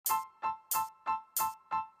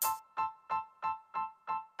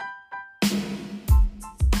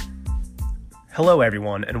Hello,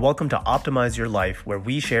 everyone, and welcome to Optimize Your Life, where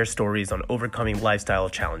we share stories on overcoming lifestyle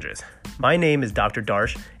challenges. My name is Dr.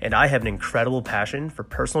 Darsh, and I have an incredible passion for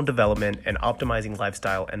personal development and optimizing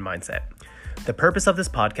lifestyle and mindset. The purpose of this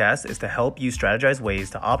podcast is to help you strategize ways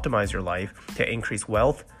to optimize your life to increase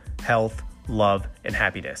wealth, health, love, and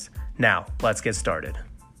happiness. Now, let's get started.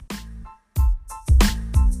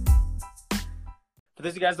 For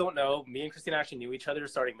those of you guys who don't know, me and Christina actually knew each other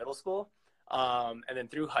starting middle school. And then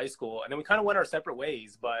through high school, and then we kind of went our separate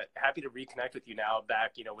ways, but happy to reconnect with you now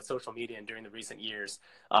back, with social media and during the recent years.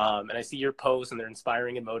 And I see your posts and they're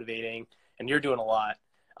inspiring and motivating, and you're doing a lot.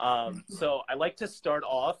 So I like to start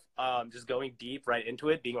off, just going deep right into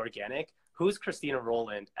it, being organic. Who's Christina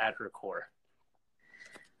Rowland at her core?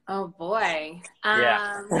 Oh boy.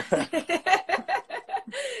 Yeah.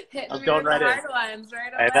 Hitting I'm me going with right the in. hard ones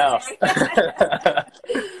right I away.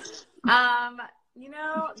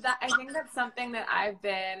 I think that's something that I've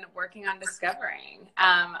been working on discovering,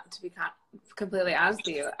 to be completely honest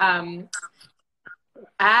with you.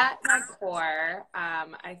 At my core,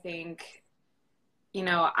 I think,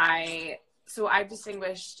 I've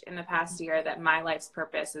distinguished in the past year that my life's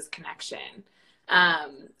purpose is connection.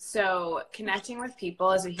 So connecting with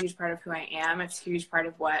people is a huge part of who I am. It's a huge part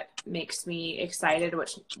of what makes me excited,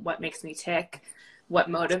 what makes me tick, what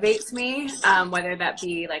motivates me, whether that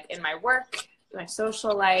be like in my work, my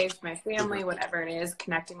social life, my family, whatever it is.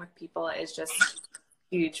 Connecting with people is just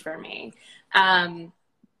huge for me. I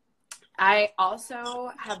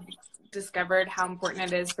also have discovered how important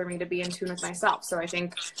it is for me to be in tune with myself. So I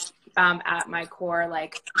think at my core,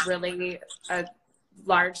 like really a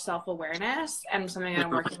large self-awareness, and something I'm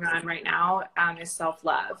working on right now is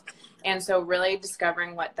self-love. And so really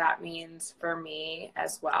discovering what that means for me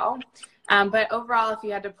as well. But overall, if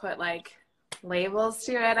you had to put like labels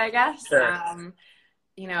to it, I guess, Sure.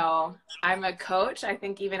 I'm a coach, I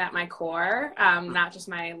think, even at my core, not just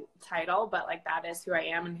my title, but like that is who I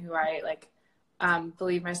am and who I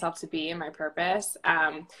believe myself to be and my purpose.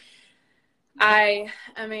 I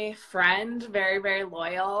am a friend, very, very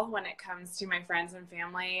loyal when it comes to my friends and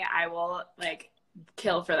family. I will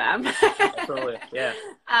kill for them. Absolutely. Yeah.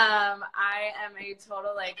 I am a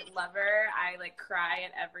total lover. I cry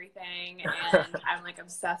at everything, and I'm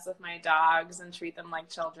obsessed with my dogs and treat them like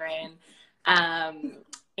children.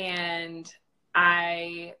 And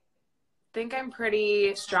I think I'm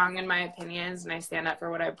pretty strong in my opinions, and I stand up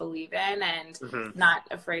for what I believe in, and not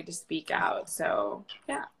afraid to speak out. So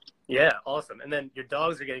yeah. Yeah, awesome. And then your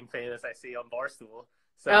dogs are getting famous, I see, on Barstool.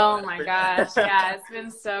 So, oh my gosh, yeah, it's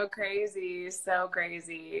been so crazy, so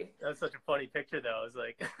crazy. That's such a funny picture, though. It's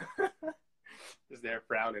like just there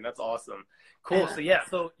frowning. That's awesome. Cool. Yeah.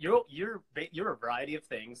 So you're a variety of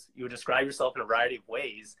things. You would describe yourself in a variety of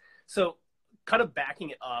ways. So, kind of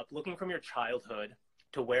backing it up, looking from your childhood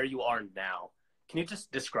to where you are now, can you just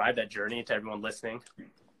describe that journey to everyone listening?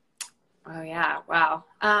 Oh yeah, wow.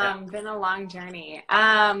 Been a long journey.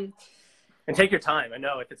 And take your time. I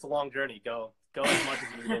know if it's a long journey, go as much as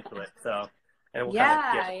you need into it. So, and we'll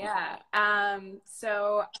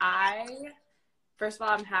So first of all,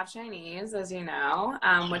 I'm half Chinese, as you know,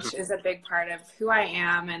 which is a big part of who I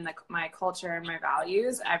am and my culture and my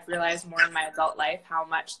values. I've realized more in my adult life how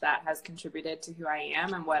much that has contributed to who I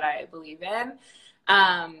am and what I believe in.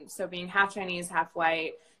 So being half Chinese, half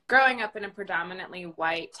white, growing up in a predominantly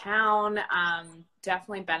white town,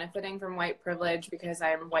 definitely benefiting from white privilege because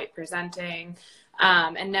I'm white presenting,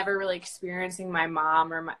 and never really experiencing my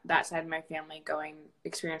mom or that side of my family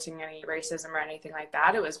experiencing any racism or anything like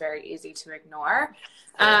that. It was very easy to ignore.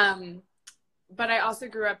 But I also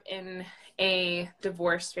grew up in a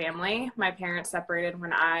divorced family. My parents separated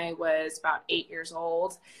when I was about 8 years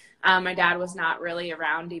old. My dad was not really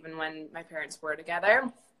around even when my parents were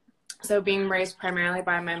together. So being raised primarily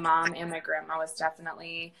by my mom and my grandma was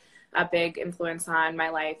definitely a big influence on my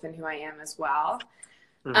life and who I am as well.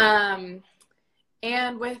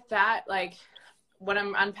 And with that, what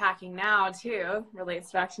I'm unpacking now too,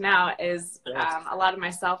 relates back to now, is a lot of my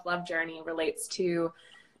self-love journey relates to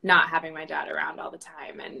not having my dad around all the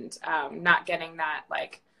time, and not getting that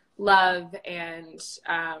love and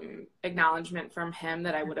acknowledgement from him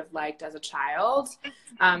that I would have liked as a child,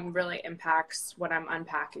 really impacts what I'm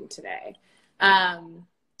unpacking today.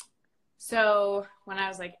 So when I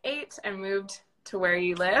was 8, I moved to where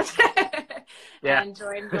you live and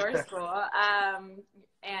joined your school.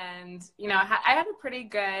 And, I had a pretty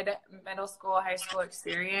good middle school, high school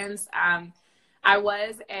experience. I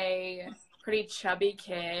was a pretty chubby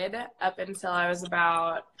kid up until I was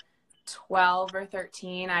about 12 or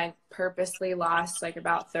 13, I purposely lost like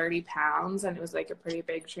about 30 pounds, and it was like a pretty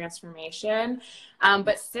big transformation.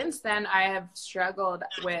 But since then, I have struggled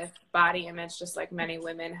with body image, just like many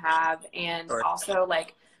women have, and also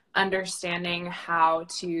like understanding how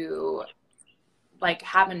to like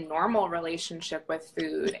have a normal relationship with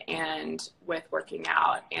food and with working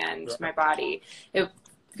out and my body. It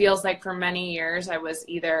feels like for many years I was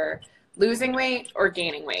either losing weight or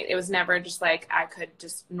gaining weight. It was never just like I could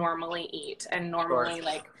just normally eat and normally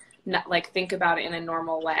like think about it in a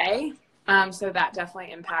normal way. So that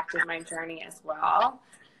definitely impacted my journey as well.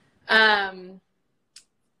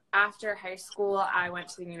 After high school, I went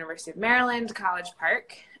to the University of Maryland, College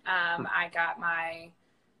Park. I got my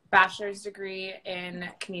bachelor's degree in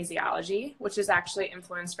kinesiology, which is actually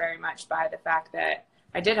influenced very much by the fact that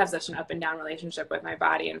I did have such an up and down relationship with my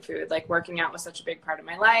body and food. Like working out was such a big part of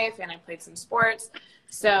my life, and I played some sports.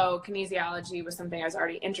 So kinesiology was something I was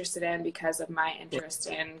already interested in because of my interest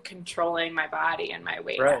in controlling my body and my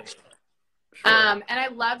weight. Right. Sure. And I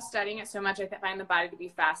love studying it so much. I find the body to be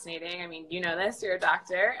fascinating. I mean, you know this, you're a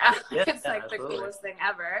doctor. It's like the coolest thing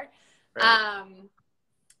ever. Right.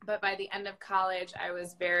 But by the end of college, I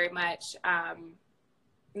was very much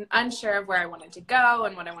unsure of where I wanted to go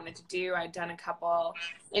and what I wanted to do. I'd done a couple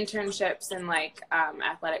internships in like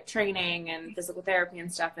athletic training and physical therapy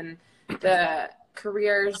and stuff, and the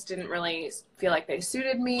careers didn't really feel like they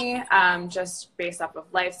suited me, just based off of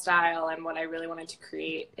lifestyle and what I really wanted to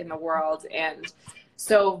create in the world. And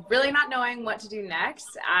so really not knowing what to do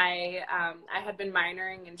next, I had been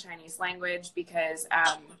minoring in Chinese language because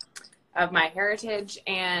of my heritage,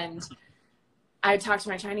 and I talked to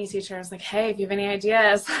my Chinese teacher. I was like, hey, if you have any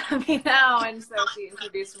ideas, let me know. And so she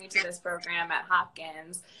introduced me to this program at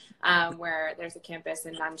Hopkins, where there's a campus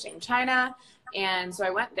in Nanjing, China. And so I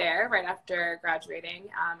went there right after graduating.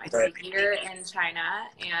 I did a year in China,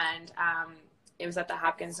 and it was at the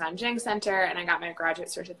Hopkins Nanjing Center, and I got my graduate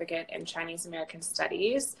certificate in Chinese American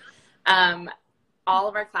Studies. All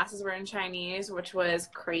of our classes were in Chinese, which was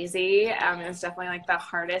crazy. It was definitely like the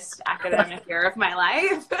hardest academic year of my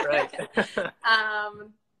life. Right.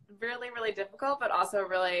 Really, really difficult, but also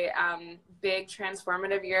really big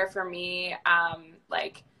transformative year for me,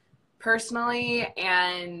 like personally,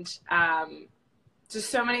 and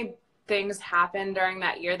just so many things happened during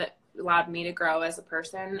that year that allowed me to grow as a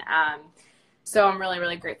person. So I'm really,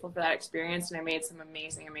 really grateful for that experience, and I made some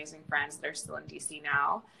amazing, amazing friends that are still in DC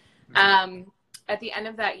now. At the end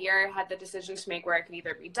of that year, I had the decision to make where I could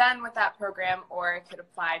either be done with that program or I could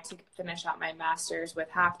apply to finish out my master's with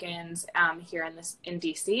Hopkins here in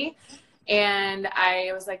DC. And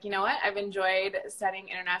I was like, you know what? I've enjoyed studying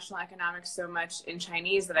international economics so much in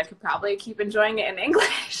Chinese that I could probably keep enjoying it in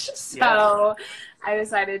English. So I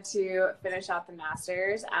decided to finish out the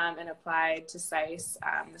master's and applied to SAIS,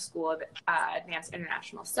 the School of Advanced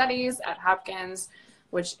International Studies at Hopkins,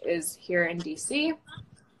 which is here in DC.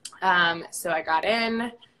 So I got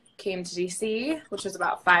in, came to DC, which was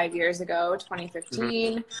about 5 years ago,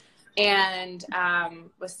 2015, and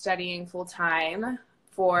was studying full time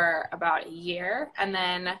for about a year. And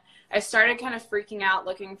then I started kind of freaking out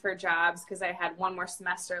looking for jobs because I had one more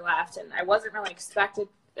semester left, and I wasn't really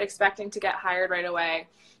expecting to get hired right away,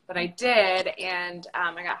 but I did. And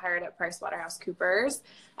I got hired at PricewaterhouseCoopers,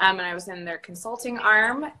 and I was in their consulting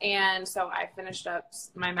arm. And so I finished up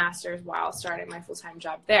my master's while starting my full-time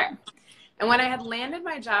job there. And when I had landed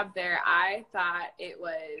my job there, I thought it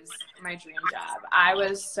was my dream job. I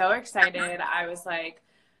was so excited. I was like,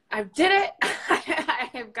 I did it. I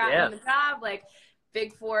have gotten the job, like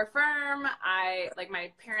Big Four firm.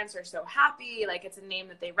 My parents are so happy. Like, it's a name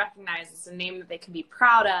that they recognize. It's a name that they can be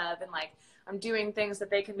proud of. And like, I'm doing things that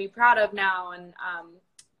they can be proud of now. And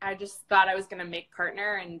I just thought I was going to make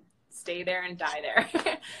partner and stay there and die there.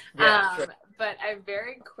 Sure. But I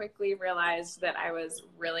very quickly realized that I was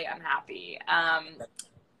really unhappy.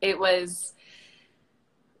 It was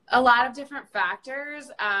a lot of different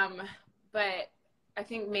factors, but I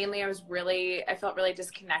think mainly I felt really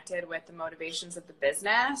disconnected with the motivations of the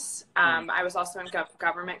business. I was also in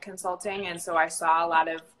government consulting, and so I saw a lot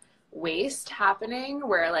of waste happening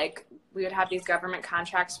where like we would have these government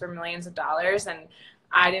contracts for millions of dollars, and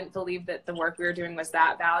I didn't believe that the work we were doing was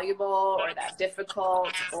that valuable or that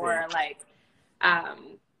difficult, or like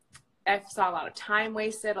I saw a lot of time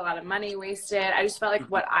wasted, a lot of money wasted. I just felt like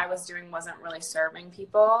what I was doing wasn't really serving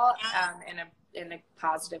people in a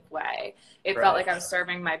positive way. It felt like I was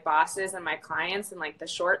serving my bosses and my clients in like the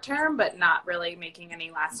short term, but not really making any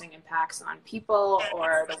lasting impacts on people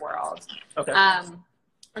or the world. Okay.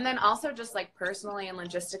 And then also just like personally and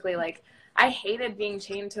logistically, like I hated being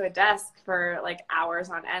chained to a desk for like hours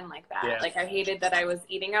on end like that. Yeah. Like I hated that I was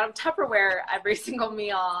eating out of Tupperware every single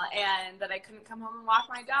meal and that I couldn't come home and walk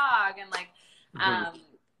my dog. And like,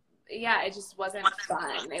 yeah, it just wasn't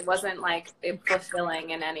fun. It wasn't like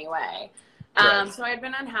fulfilling in any way. So I'd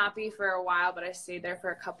been unhappy for a while, but I stayed there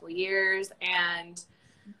for a couple of years. And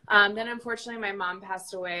then unfortunately my mom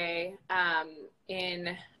passed away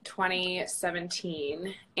in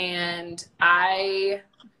 2017. And I,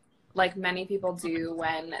 like many people do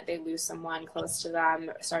when they lose someone close to them,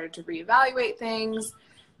 started to reevaluate things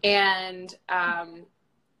and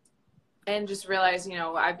just realize, you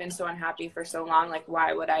know, I've been so unhappy for so long. Like,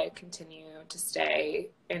 why would I continue to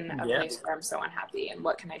stay in a place where I'm so unhappy, and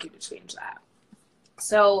what can I do to change that?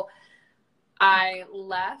 So I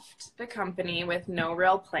left the company with no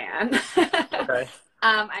real plan. Okay.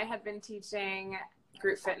 I had been teaching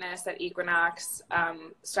group fitness at Equinox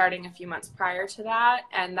starting a few months prior to that,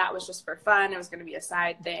 and that was just for fun. It was going to be a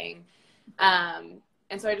side thing,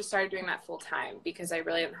 and so I just started doing that full time because I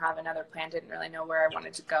really didn't have another plan, didn't really know where I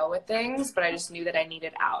wanted to go with things, but I just knew that I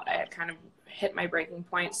needed out. I had kind of hit my breaking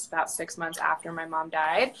points about 6 months after my mom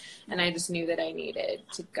died, and I just knew that I needed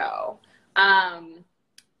to go.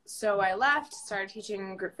 So I left, started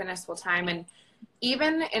teaching group fitness full time, and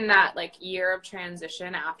even in that like year of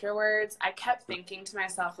transition afterwards, I kept thinking to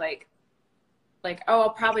myself, like, oh, I'll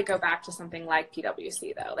probably go back to something like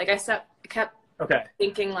PwC though. Like I kept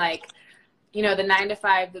thinking like, you know, the 9 to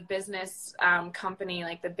 5, the business company,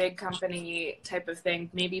 like the big company type of thing,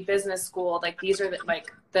 maybe business school. Like these are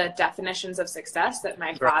the definitions of success that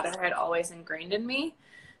my father had always ingrained in me.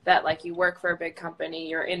 That like you work for a big company,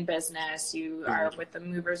 you're in business, you are with the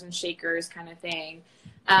movers and shakers kind of thing.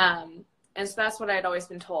 And so that's what I'd always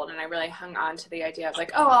been told. And I really hung on to the idea of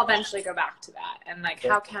like, oh, I'll eventually go back to that. And like,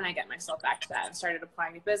 how can I get myself back to that? And started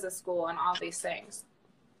applying to business school and all these things.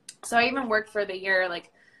 So I even worked for the year,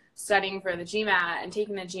 like studying for the GMAT and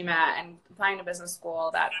taking the GMAT and applying to business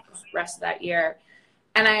school that rest of that year.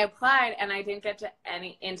 And I applied and I didn't get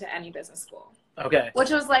into any business school. Okay.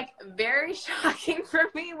 Which was like very shocking for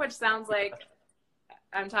me, which sounds like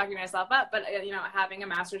I'm talking myself up, but you know, having a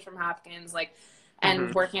master's from Hopkins, like,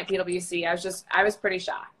 and working at PwC, I was pretty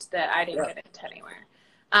shocked that I didn't get into anywhere.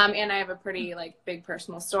 And I have a pretty like big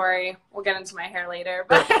personal story. We'll get into my hair later,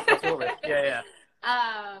 but absolutely. Yeah.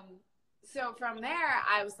 So from there,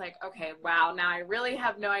 I was like, okay, wow, now I really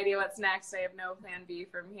have no idea what's next. I have no plan B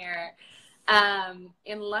from here. And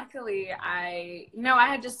luckily I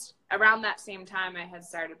had just around that same time, I had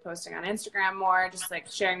started posting on Instagram more, just like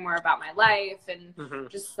sharing more about my life and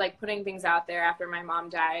just like putting things out there after my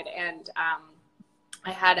mom died. And, I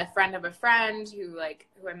had a friend of a friend who I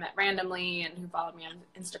met randomly and who followed me on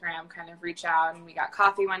Instagram kind of reach out, and we got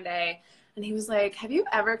coffee one day, and he was like, have you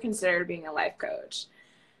ever considered being a life coach?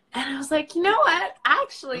 And I was like, you know what?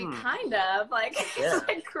 Actually, kind of like, it's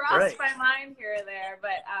like crossed my mind here or there,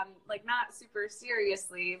 but like not super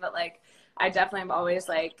seriously, but like I definitely have always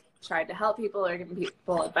like tried to help people or give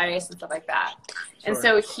people advice and stuff like that. And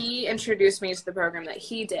so he introduced me to the program that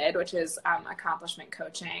he did, which is accomplishment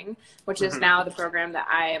coaching, which is now the program that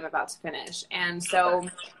I am about to finish. And so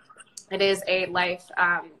it is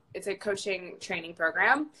it's a coaching training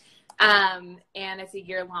program. And it's a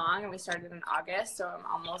year long, and we started in August, so I'm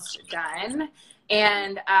almost done.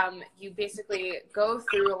 And you basically go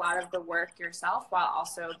through a lot of the work yourself while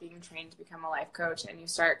also being trained to become a life coach, and you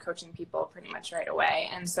start coaching people pretty much right away.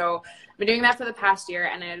 And so I've been doing that for the past year,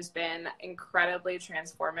 and it has been incredibly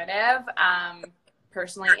transformative,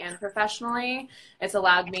 personally and professionally. It's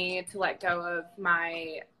allowed me to let go of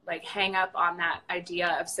my hang up on that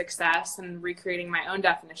idea of success and recreating my own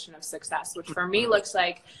definition of success, which for me looks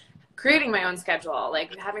like creating my own schedule,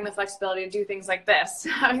 like having the flexibility to do things like this,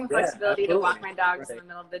 having the flexibility to walk my dogs in the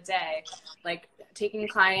middle of the day, like taking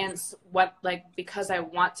clients because I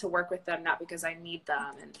want to work with them, not because I need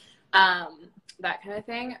them, and that kind of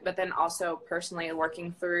thing. But then also personally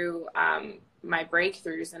working through my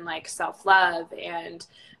breakthroughs and like self-love and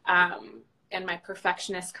my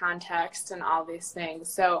perfectionist context and all these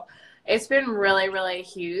things. So it's been really, really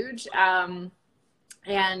huge.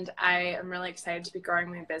 And I am really excited to be growing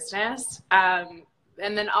my business. And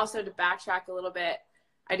then also to backtrack a little bit,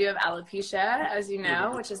 I do have alopecia, as you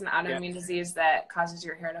know, which is an autoimmune disease that causes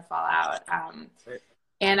your hair to fall out.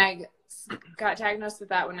 And I got diagnosed with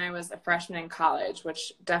that when I was a freshman in college,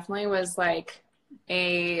 which definitely was like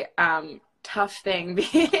a tough thing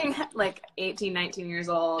being like 18, 19 years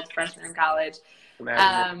old, freshman in college.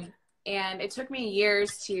 And it took me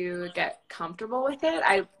years to get comfortable with it.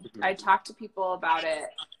 I talked to people about it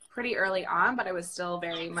pretty early on, but I was still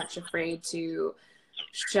very much afraid to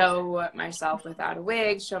show myself without a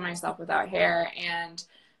wig, show myself without hair. And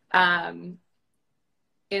I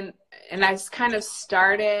kind of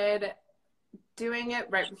started doing it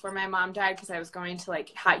right before my mom died, because I was going to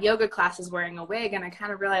like hot yoga classes wearing a wig, and I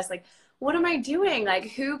kind of realized, like, what am I doing?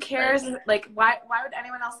 Like, who cares? Like, why would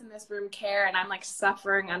anyone else in this room care? And I'm like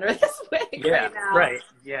suffering under this wig right now. Right.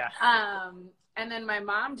 Yeah. And then my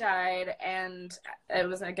mom died, and it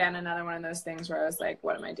was, again, another one of those things where I was like,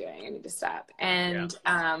 what am I doing? I need to stop. And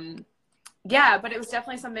yeah, but it was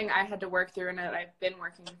definitely something I had to work through, and that I've been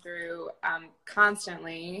working through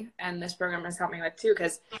constantly. And this program has helped me with too,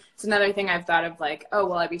 because it's another thing I've thought of, like, oh,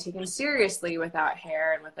 will I be taken seriously without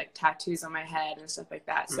hair and with like tattoos on my head and stuff like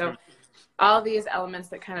that? So all these elements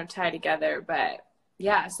that kind of tie together. But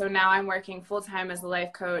yeah, so now I'm working full-time as a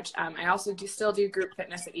life coach. I also still do group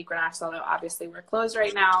fitness at Equinox, although obviously we're closed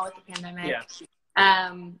right now with the pandemic.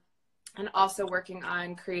 And also working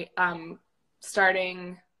on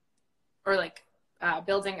starting, or like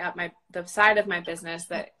building up the side of my business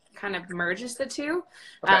that kind of merges the two.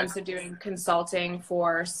 So doing consulting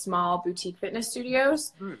for small boutique fitness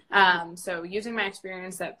studios. So using my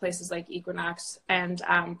experience at places like Equinox and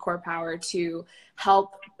Core Power to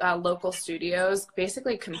help local studios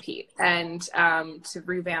basically compete, and to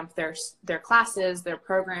revamp their classes, their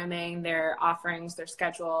programming, their offerings, their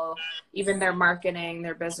schedule, even their marketing,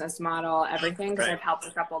 their business model, everything. Because I've helped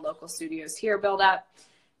a couple local studios here build up.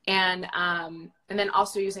 And then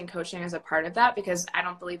also using coaching as a part of that, because I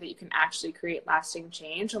don't believe that you can actually create lasting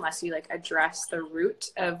change unless you like address the root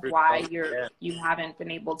of why you haven't been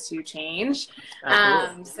able to change.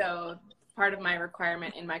 So part of my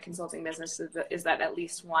requirement in my consulting business is that at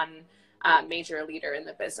least one major leader in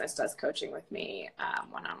the business does coaching with me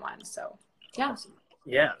one-on-one. So yeah.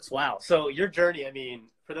 Yes. Wow. So your journey, I mean,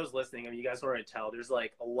 for those listening, I mean, you guys already tell there's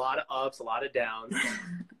like a lot of ups, a lot of downs,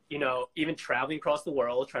 you know, even traveling across the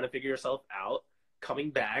world, trying to figure yourself out, coming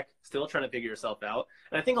back, still trying to figure yourself out.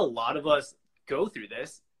 And I think a lot of us go through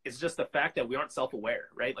this. It's just the fact that we aren't self-aware,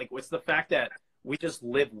 right? Like, it's the fact that we just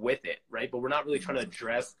live with it, right? But we're not really trying to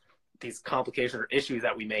address these complications or issues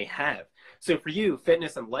that we may have. So for you,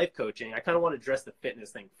 fitness and life coaching, I kind of want to address the fitness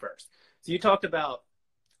thing first. So you talked about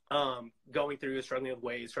going through, struggling with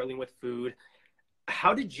weight, struggling with food.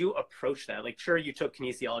 How did you approach that? Like, sure, you took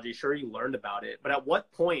kinesiology, sure, you learned about it, but at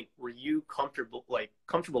what point were you comfortable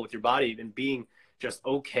with your body and being just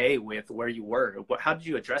okay with where you were? How did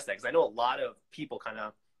you address that? Because I know a lot of people kind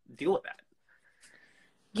of deal with that.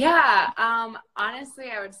 Yeah,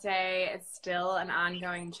 honestly, I would say it's still an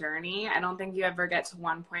ongoing journey. I don't think you ever get to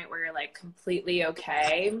one point where you're like completely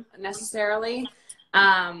okay necessarily.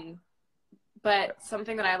 But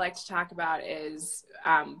something that I like to talk about is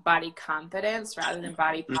body confidence rather than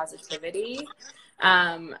body positivity.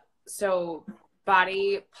 So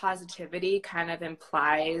body positivity kind of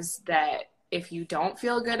implies that if you don't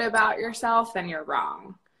feel good about yourself, then you're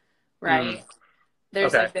wrong, right?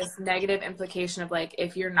 There's like this negative implication of like,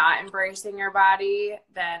 if you're not embracing your body,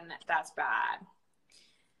 then that's bad.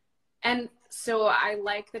 And so I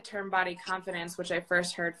like the term body confidence, which I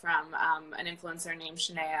first heard from an influencer named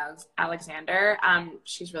Shanae Alexander.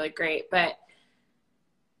 She's really great, but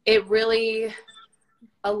it really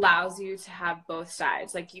allows you to have both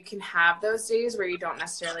sides. Like, you can have those days where you don't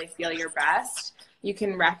necessarily feel your best. You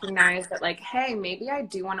can recognize that, like, hey, maybe I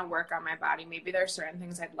do want to work on my body. Maybe there are certain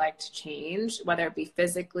things I'd like to change, whether it be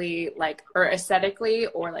physically, like, or aesthetically,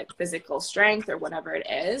 or like physical strength, or whatever it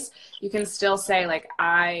is. You can still say, like,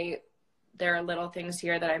 there are little things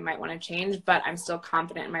here that I might want to change, but I'm still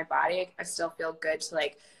confident in my body. I still feel good to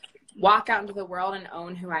like walk out into the world and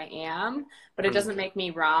own who I am, but it doesn't make me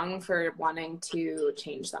wrong for wanting to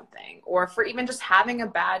change something, or for even just having a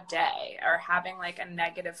bad day or having like a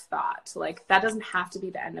negative thought. Like, that doesn't have to be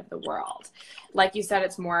the end of the world. Like you said,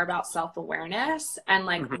 it's more about self-awareness and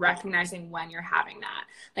like recognizing when you're having that.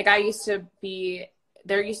 Like,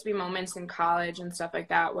 there used to be moments in college and stuff like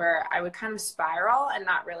that where I would kind of spiral and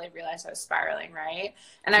not really realize I was spiraling, right?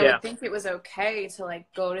 And I would think it was okay to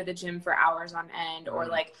like go to the gym for hours on end, or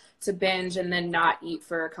like to binge and then not eat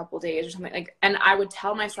for a couple days or something, like, and I would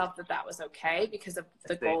tell myself that that was okay because of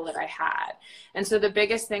the goal that I had. And so the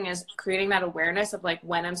biggest thing is creating that awareness of like,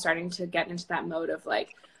 when I'm starting to get into that mode of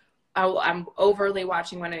like, oh, I'm overly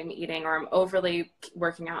watching when I'm eating, or I'm overly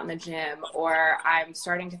working out in the gym, or I'm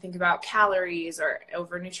starting to think about calories or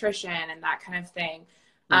over nutrition and that kind of thing.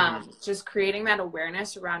 Just creating that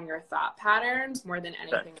awareness around your thought patterns more than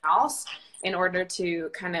anything else, in order to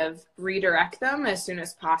kind of redirect them as soon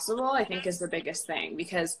as possible, I think is the biggest thing,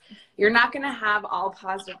 because you're not going to have all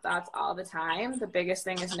positive thoughts all the time. The biggest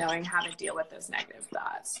thing is knowing how to deal with those negative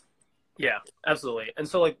thoughts. Yeah, absolutely. And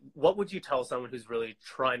so like, what would you tell someone who's really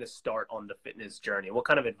trying to start on the fitness journey? What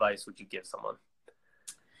kind of advice would you give someone?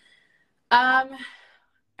 Um,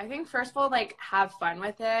 I think first of all, like have fun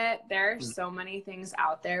with it. There are so many things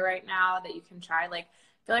out there right now that you can try. Like,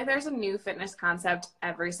 I feel like there's a new fitness concept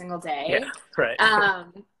every single Yeah, day. right.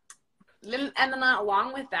 And then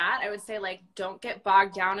along with that, I would say like don't get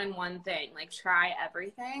bogged down in one thing. Like try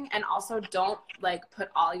everything, and also don't like put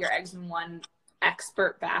all your eggs in one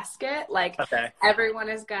expert basket. Like Okay. everyone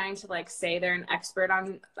is going to like say they're an expert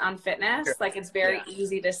on Sure. fitness. Like it's very Yeah.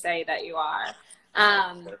 easy to say that you are.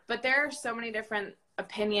 But there are so many different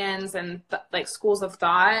opinions and like schools of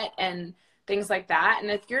thought and things like that. And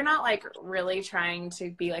if you're not like really trying to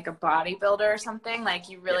be like a bodybuilder or something, like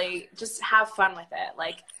you Yeah. really just have fun with it.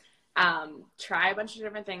 Like try a bunch of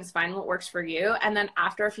different things, find what works for you, and then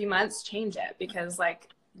after a few months change it, because like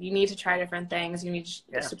you need to try different things, you need to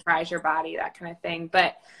Yeah. surprise your body, that kind of thing.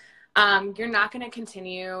 But you're not going to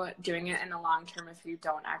continue doing it in the long term if you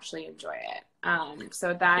don't actually enjoy it. So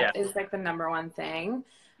Yeah. that is like the number one thing.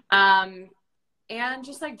 And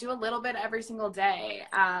just like do a little bit every single day.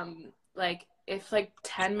 Like if like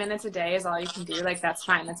 10 minutes a day is all you can do, like that's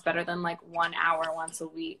fine. That's better than like 1 hour once a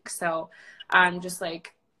week. So just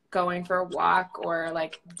like going for a walk or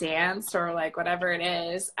like dance or like whatever it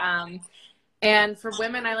is. And for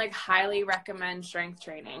women, I like highly recommend strength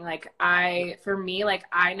training. Like for me, like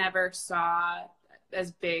I never saw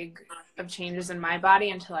as big of changes in my body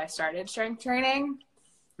until I started strength training.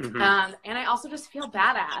 Hmm. And I also just feel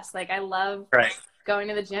badass. Like I love Right. going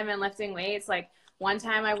to the gym and lifting weights. Like one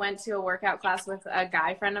time I went to a workout class with a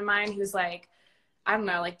guy friend of mine who's like, I don't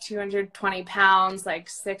know, like 220 pounds, like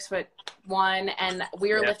 6'1", and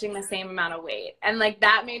we were Yeah. lifting the same amount of weight. And like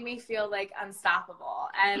that made me feel like unstoppable.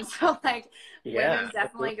 And so like Yeah. women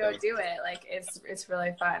definitely go Absolutely. do it. Like it's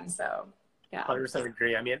really fun. So yeah. 100%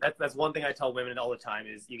 agree. I mean, that's one thing I tell women all the time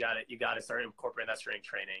is you gotta start incorporating that strength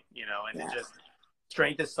training, and Yeah. it just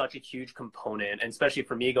strength is such a huge component, and especially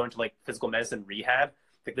for me going to like physical medicine rehab,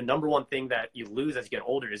 like the number one thing that you lose as you get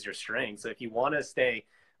older is your strength. So if you want to stay,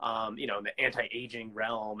 in the anti-aging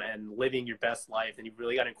realm and living your best life, then you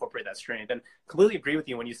really got to incorporate that strength. And completely agree with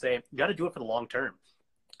you when you say you got to do it for the long term,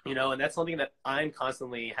 and that's something that I'm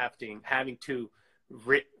constantly having to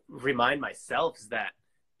remind myself is that,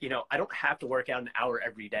 I don't have to work out an hour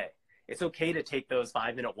every day. It's okay to take those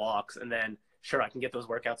 5-minute walks, and then sure, I can get those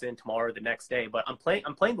workouts in tomorrow or the next day, but I'm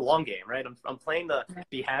playing the long game, right? I'm playing the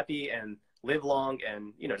be happy and live long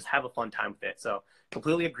and, just have a fun time with it. So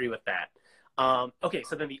completely agree with that. Okay.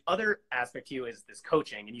 So then the other aspect to you is this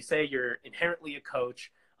coaching, and you say you're inherently a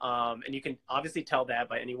coach. And you can obviously tell that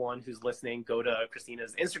by anyone who's listening. Go to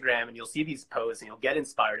Christina's Instagram and you'll see these posts and you'll get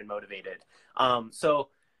inspired and motivated. So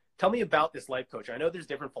tell me about this life coach. I know there's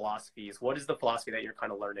different philosophies. What is the philosophy that you're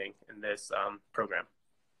kind of learning in this program?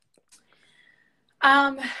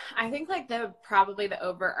 I think like probably the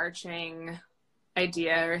overarching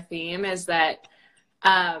idea or theme is that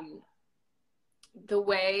the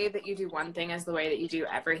way that you do one thing is the way that you do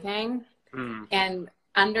everything. Mm. And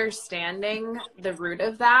understanding the root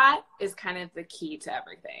of that is kind of the key to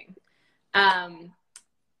everything.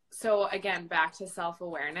 So again, back to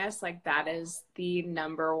self-awareness, like that is the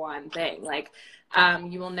number one thing. Like,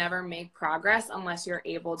 you will never make progress unless you're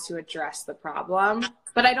able to address the problem.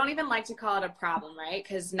 But I don't even like to call it a problem, right?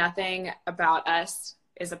 Because nothing about us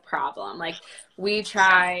is a problem. Like we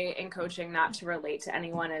try in coaching not to relate to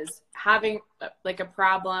anyone as having like a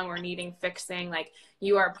problem or needing fixing. Like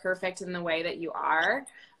you are perfect in the way that you are.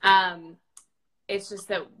 It's just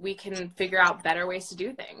that we can figure out better ways to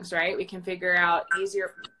do things, right? We can figure out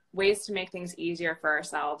easier ways to make things easier for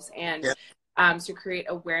ourselves and to create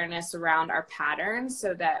awareness around our patterns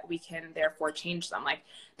so that we can therefore change them. Like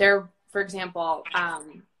for example,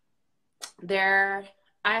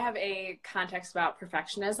 I have a context about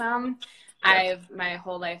perfectionism. I've my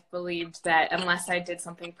whole life believed that unless I did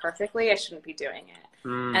something perfectly, I shouldn't be doing it.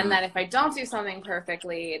 And that if I don't do something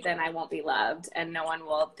perfectly, then I won't be loved and no one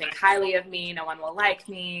will think highly of me. No one will like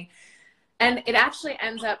me. And it actually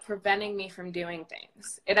ends up preventing me from doing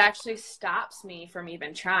things. It actually stops me from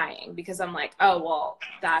even trying because I'm like, oh, well,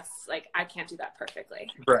 that's like, I can't do that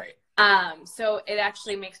perfectly. Right. So it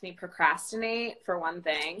actually makes me procrastinate for one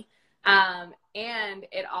thing. And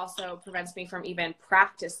it also prevents me from even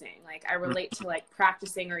practicing. Like I relate to like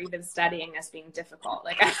practicing or even studying as being difficult,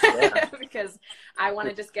 like because I want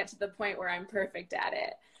to just get to the point where I'm perfect at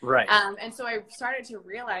it. Right. And so I started to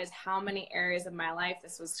realize how many areas of my life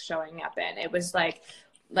this was showing up in. It was like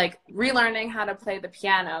relearning how to play the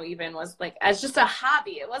piano even was like as just a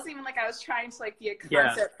hobby. It wasn't even like I was trying to like be a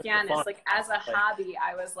concert pianist. Like as a hobby,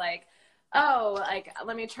 I was like, oh, like,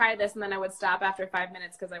 let me try this. And then I would stop after 5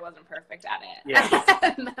 minutes because I wasn't perfect at it.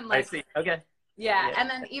 Yeah. And then, I like, see. Okay. yeah. Yeah.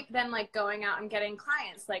 And then like going out and getting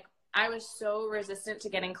clients, like I was so resistant to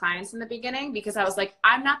getting clients in the beginning because I was like,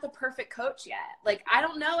 I'm not the perfect coach yet. Like, I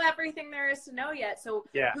don't know everything there is to know yet. So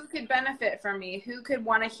Yeah. who could benefit from me? Who could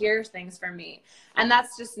want to hear things from me? And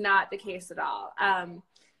that's just not the case at all.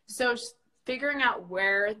 So figuring out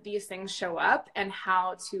where these things show up and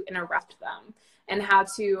how to interrupt them and how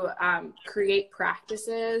to create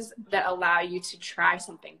practices that allow you to try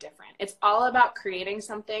something different. It's all about creating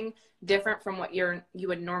something different from what you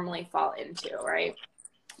would normally fall into, right?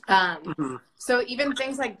 So even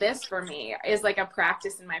things like this for me is like a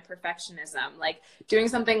practice in my perfectionism, like doing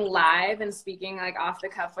something live and speaking like off the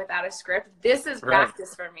cuff without a script. This is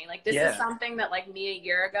practice for me. Like, this is something that like me a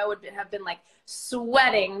year ago would have been like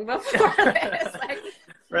sweating before this, like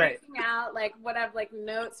freaking out, like would have like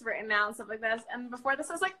notes written out and stuff like this. And before this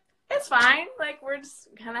I was like, it's fine. Like, we're just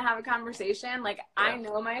kind of have a conversation. Like, I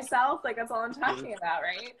know myself. Like, that's all I'm talking about,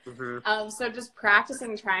 right? So just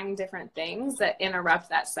practicing trying different things that interrupt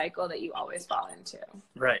that cycle that you always fall into.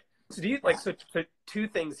 Right. So do you like, so two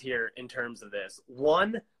things here in terms of this.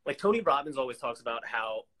 One, like Tony Robbins always talks about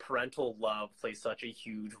how parental love plays such a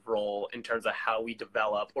huge role in terms of how we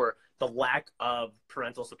develop, or the lack of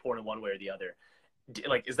parental support in one way or the other.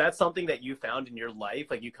 Like, is that something that you found in your life?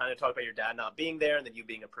 Like, you kind of talked about your dad not being there and then you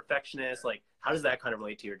being a perfectionist. Like, how does that kind of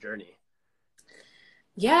relate to your journey?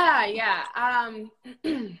 Yeah. Yeah,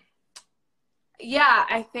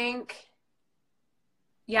 I think,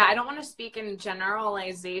 I don't want to speak in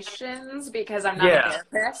generalizations because I'm not a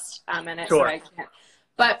therapist, and it's so I can't.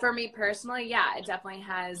 But for me personally, yeah, it definitely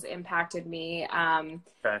has impacted me. I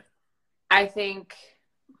think,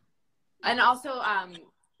 and also,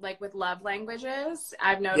 like with love languages,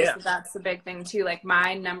 I've noticed that that's the big thing too. Like,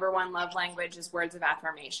 my number one love language is words of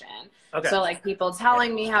affirmation. So like people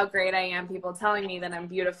telling me how great I am, people telling me that I'm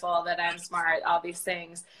beautiful, that I'm smart, all these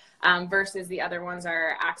things, versus the other ones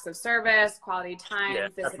are acts of service, quality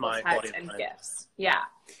time, physical touch, and gifts.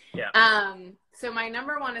 So my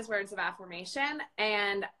number one is words of affirmation.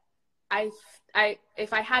 And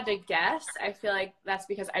if I had to guess, I feel like that's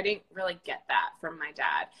because I didn't really get that from my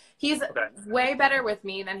dad. He's way better with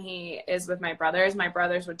me than he is with my brothers. My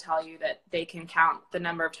brothers would tell you that they can count the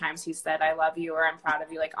number of times he said, I love you, or I'm proud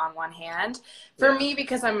of you, like on one hand. For me,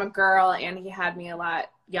 because I'm a girl and he had me a lot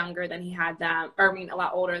younger than he had them, or I mean, a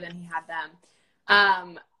lot older than he had them.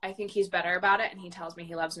 I think he's better about it, and he tells me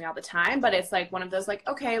he loves me all the time, but it's like one of those like,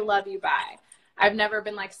 okay, love you, bye. I've never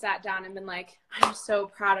been like sat down and been like, I'm so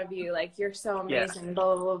proud of you. Like, you're so amazing,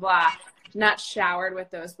 blah, blah, blah, blah. Not showered with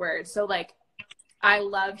those words. So like, I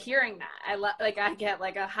love hearing that. I get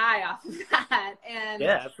like a high off of that. And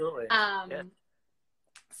absolutely.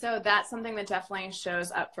 So that's something that definitely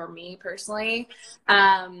shows up for me personally.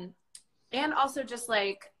 And also just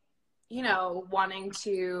like, you know, wanting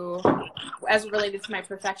to, as related to my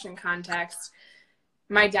perfection context,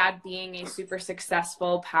 my dad being a super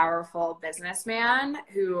successful, powerful businessman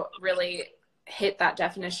who really hit that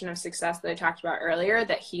definition of success that I talked about earlier,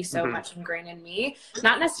 that he so much ingrained in me,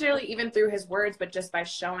 not necessarily even through his words, but just by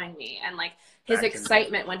showing me, and like his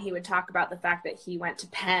excitement when he would talk about the fact that he went to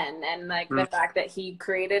Penn, and like the fact that he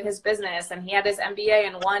created his business and he had his MBA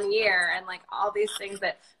in 1 year, and like all these things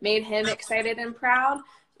that made him excited and proud,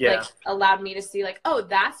 like allowed me to see like, oh,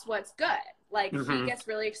 that's what's good. Like, he gets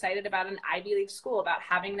really excited about an Ivy League school, about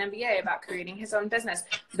having an MBA, about creating his own business.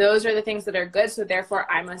 Those are the things that are good. So therefore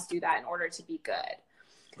I must do that in order to be good.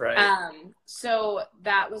 Right. So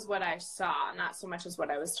that was what I saw, not so much as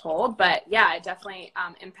what I was told, but yeah, it definitely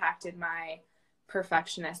impacted my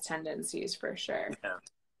perfectionist tendencies for sure. Yeah.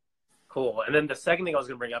 Cool. And then the second thing I was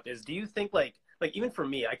going to bring up is, do you think like even for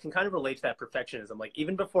me, I can kind of relate to that perfectionism. Like,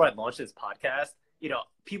 even before I launched this podcast, you know,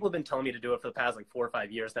 people have been telling me to do it for the past like 4 or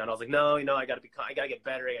 5 years now. And I was like, no, you know, I gotta get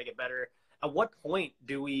better. I gotta get better. At what point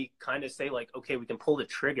do we kind of say like, okay, we can pull the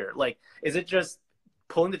trigger? Like, is it just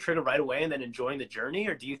pulling the trigger right away and then enjoying the journey?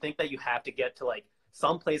 Or do you think that you have to get to like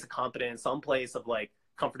some place of competence, some place of like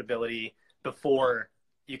comfortability before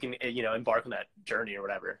you can, you know, embark on that journey or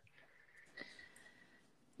whatever?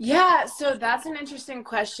 Yeah. So that's an interesting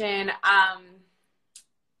question. I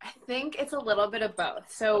think it's a little bit of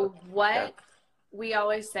both. So what we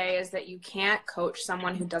always say is that you can't coach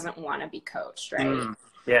someone who doesn't want to be coached, right?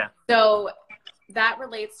 So that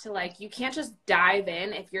relates to like, you can't just dive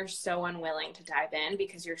in if you're so unwilling to dive in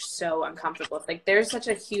because you're so uncomfortable. It's like there's such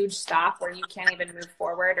a huge stop where you can't even move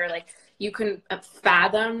forward, or like you can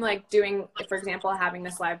fathom like doing, for example, having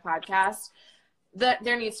this live podcast, that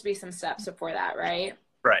there needs to be some steps before that, right?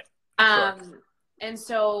 Right. And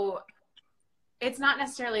so it's not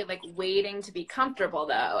necessarily like waiting to be comfortable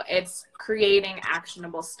though. It's creating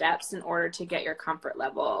actionable steps in order to get your comfort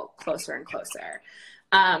level closer and closer.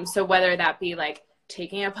 So whether that be like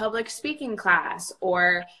taking a public speaking class,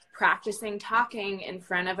 or practicing talking in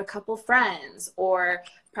front of a couple friends, or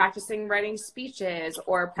practicing writing speeches,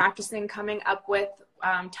 or practicing coming up with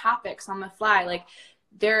topics on the fly. Like,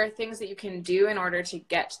 there are things that you can do in order to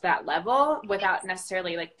get to that level without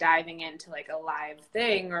necessarily like diving into like a live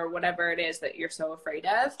thing or whatever it is that you're so afraid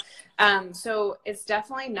of. So it's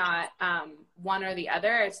definitely not one or the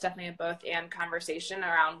other. It's definitely a both and conversation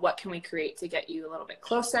around what can we create to get you a little bit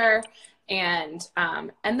closer. And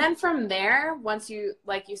then from there, once you,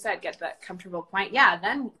 like you said, get that comfortable point, yeah,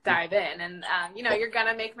 then dive in. And, you know, you're going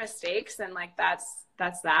to make mistakes, and like, that's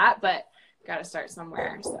that, but got to start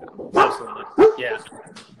somewhere. So Absolutely. Yeah.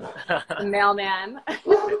 Mailman.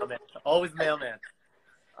 Mailman. Always mailman.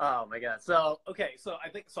 Oh my God. So, okay. So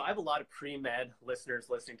I have a lot of pre-med listeners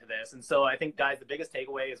listening to this. And so I think, guys, the biggest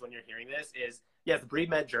takeaway is when you're hearing this is, yes, the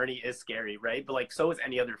pre-med journey is scary, right? But like, so is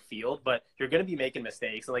any other field, but you're going to be making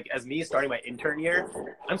mistakes. And like, as me starting my intern year,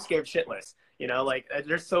 I'm scared shitless, you know, like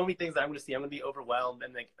there's so many things that I'm going to see. I'm going to be overwhelmed.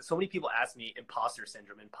 And like, so many people ask me imposter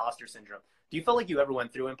syndrome. Do you feel like you ever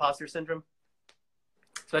went through imposter syndrome?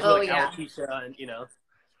 Especially alopecia and, you know.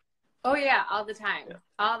 Oh yeah, all the time. Yeah.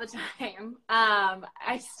 All the time.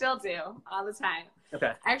 I still do all the time.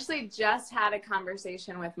 Okay. I actually just had a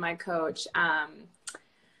conversation with my coach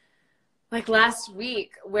like last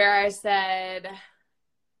week, where I said,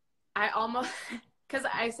 because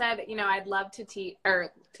I said, you know, I'd love to teach.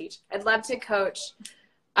 I'd love to coach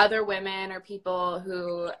other women or people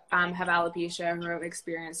who have alopecia, who have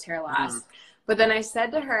experienced hair loss. Mm-hmm. But then I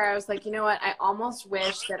said to her, I was like, you know what? I almost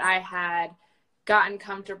wish that I had gotten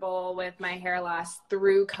comfortable with my hair loss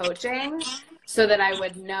through coaching, so that I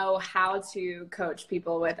would know how to coach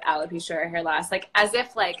people with alopecia or hair loss. Like, as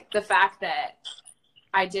if like the fact that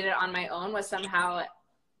I did it on my own was somehow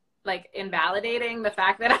like invalidating the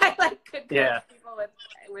fact that I like could coach people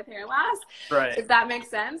with hair loss. Right. If that makes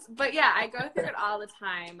sense. But yeah, I go through it all the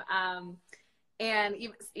time. And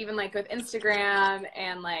even like with Instagram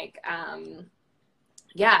and like,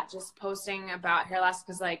 just posting about hair loss,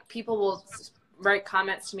 because like people will write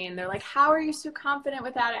comments to me and they're like, how are you so confident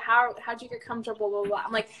without it? How'd you get comfortable? Blah, blah, blah.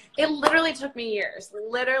 I'm like, it literally took me years.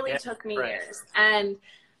 Years. And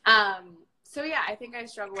so yeah, I think I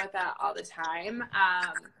struggle with that all the time.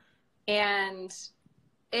 And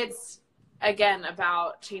it's, again,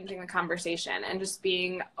 about changing the conversation and just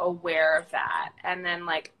being aware of that. And then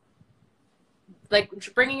like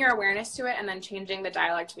bringing your awareness to it, and then changing the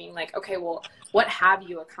dialogue to being like, okay, well, what have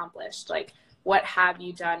you accomplished? Like, what have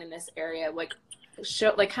you done in this area? Like,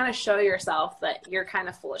 kind of show yourself that you're kind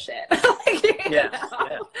of full of shit.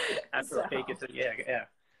 Absolutely.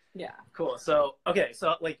 Yeah. Cool. So, okay.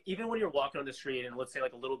 So like, even when you're walking on the street and let's say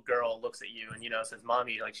like a little girl looks at you and, you know, says,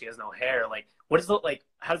 mommy, like she has no hair, like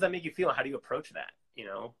how does that make you feel? How do you approach that? You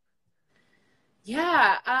know?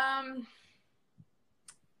 Yeah.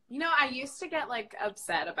 You know, I used to get like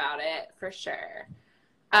upset about it for sure.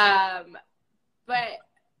 But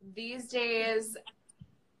these days,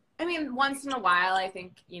 I mean, once in a while, I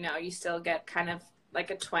think, you know, you still get kind of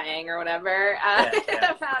like a twang or whatever about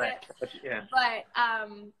it. Yeah. But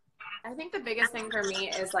I think the biggest thing for me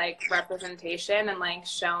is like representation and like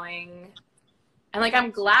showing, and like,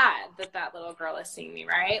 I'm glad that little girl is seeing me,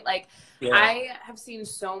 right? Like, I have seen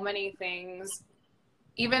so many things,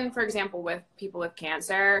 even for example, with people with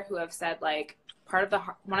cancer who have said like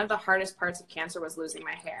one of the hardest parts of cancer was losing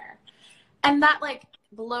my hair. And that like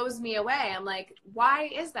blows me away. I'm like, why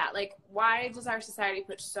is that? Like, why does our society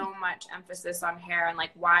put so much emphasis on hair? And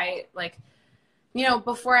like, why, like, you know,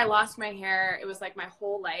 before I lost my hair, it was like my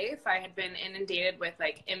whole life I had been inundated with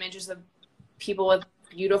like images of people with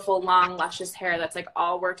beautiful, long, luscious hair. That's like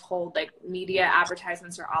all we're told. Like, media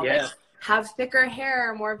advertisements are all like, have thicker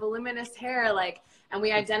hair, more voluminous hair, like, and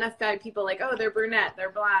we identify people like, oh, they're brunette,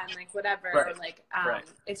 they're blonde, like whatever. Right. Like,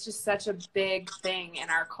 it's just such a big thing in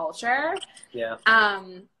our culture. Yeah.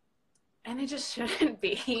 And it just shouldn't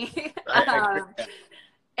be.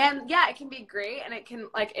 And yeah, it can be great, and it can,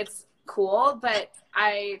 like, it's cool, but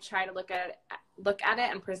I try to look at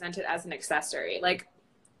it and present it as an accessory. Like,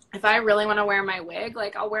 if I really want to wear my wig,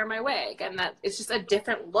 like, I'll wear my wig, and that it's just a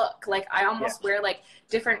different look. Like, I almost wear like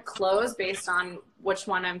different clothes based on which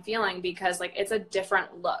one I'm feeling, because like it's a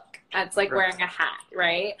different look. It's like wearing a hat,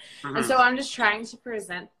 right? Mm-hmm. And so I'm just trying to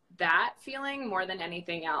present that feeling more than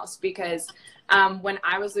anything else, because when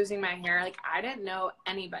I was losing my hair, like, I didn't know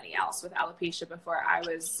anybody else with alopecia before I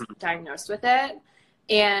was diagnosed with it.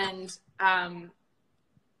 And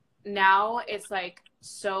now it's like,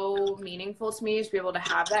 so meaningful to me to be able to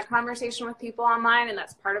have that conversation with people online. And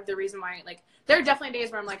that's part of the reason why, like, there are definitely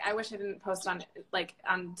days where I'm like, I wish I didn't post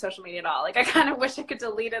on social media at all. Like, I kind of wish I could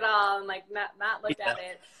delete it all and like not look at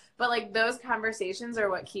it. But like those conversations are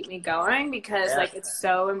what keep me going, because like it's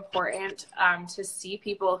so important to see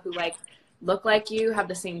people who like look like you, have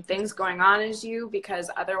the same things going on as you,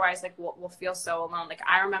 because otherwise like we'll feel so alone. Like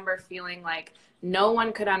I remember feeling like no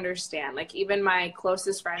one could understand, like even my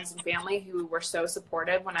closest friends and family who were so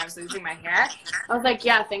supportive when I was losing my hair. I was like,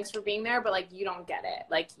 yeah, thanks for being there, but like you don't get it.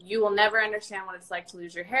 Like you will never understand what it's like to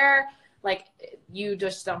lose your hair. Like you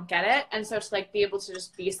just don't get it. And so to like be able to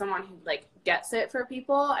just be someone who like gets it for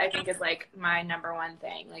people, I think is like my number one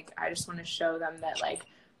thing. Like I just want to show them that like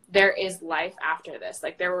there is life after this.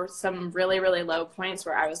 Like there were some really, really low points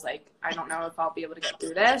where I was like, I don't know if I'll be able to get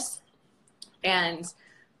through this. And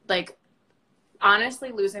like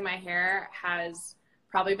honestly, losing my hair has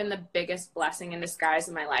probably been the biggest blessing in disguise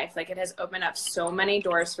in my life. Like it has opened up so many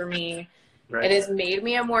doors for me. Right. It has made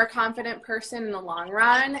me a more confident person in the long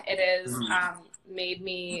run. It has made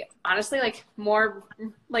me honestly like more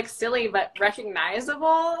like silly but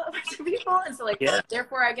recognizable to people, and so like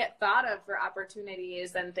therefore I get thought of for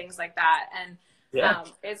opportunities and things like that. And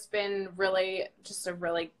it's been really just a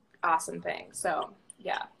really awesome thing. So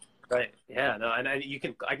yeah. Right. Yeah. No. And I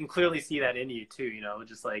can clearly see that in you too. You know,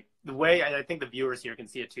 just like the way I think the viewers here can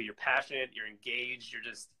see it too. You're passionate. You're engaged.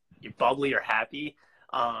 You're bubbly. You're happy.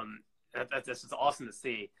 That's just awesome to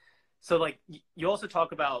see. So like you also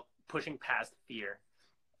talk about pushing past fear.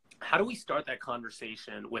 How do we start that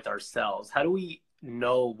conversation with ourselves? How do we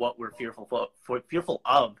know what we're fearful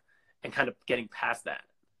of and kind of getting past that?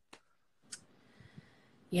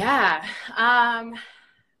 Yeah.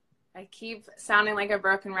 I keep sounding like a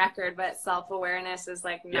broken record, but self-awareness is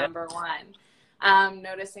like number one.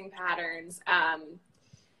 Noticing patterns.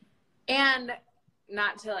 And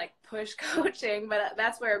not to like push coaching, but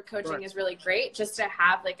that's where coaching is really great, just to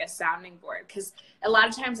have like a sounding board, because a lot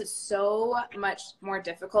of times it's so much more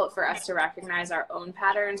difficult for us to recognize our own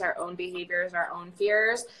patterns, our own behaviors, our own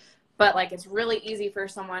fears. But like it's really easy for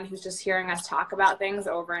someone who's just hearing us talk about things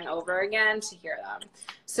over and over again to hear them.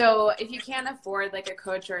 So if you can't afford like a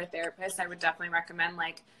coach or a therapist, I would definitely recommend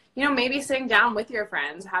like, you know, maybe sitting down with your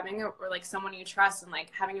friends, or like someone you trust, and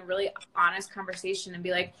like having a really honest conversation and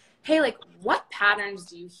be like, hey, like what patterns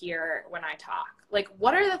do you hear when I talk? Like,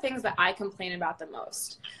 what are the things that I complain about the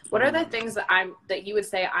most? What are the things that you would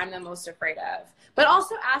say I'm the most afraid of? But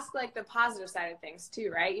also ask like the positive side of things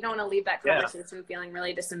too, right? You don't want to leave that conversation feeling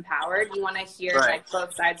really disempowered. You want to hear like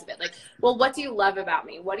both sides of it. Like, well, what do you love about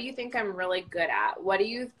me? What do you think I'm really good at? What do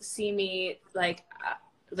you see me like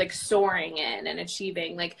soaring in and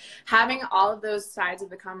achieving? Like having all of those sides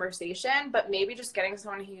of the conversation, but maybe just getting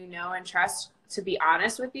someone who you know and trust to be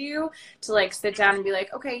honest with you, to like sit down and be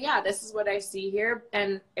like, okay, yeah, this is what I see here.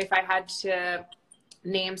 And if I had to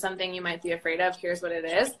name something you might be afraid of, here's what it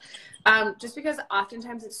is. Just because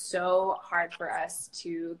oftentimes it's so hard for us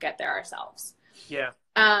to get there ourselves. Yeah.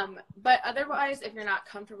 But otherwise, if you're not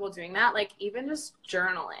comfortable doing that, like even just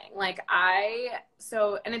journaling,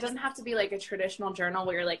 and it doesn't have to be like a traditional journal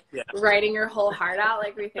where you're like writing your whole heart out,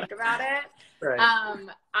 like we think about it. Right.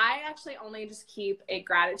 I actually only just keep a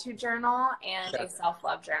gratitude journal and a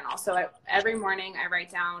self-love journal. So every morning I write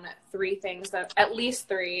down at least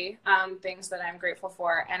three things that I'm grateful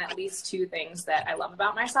for, and at least 2 things that I love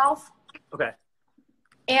about myself. Okay.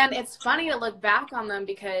 And it's funny to look back on them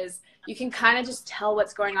because you can kind of just tell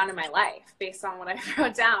what's going on in my life based on what I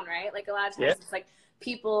wrote down, right? Like a lot of times it's like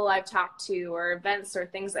people I've talked to or events or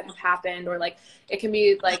things that have happened, or like it can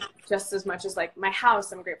be like just as much as like my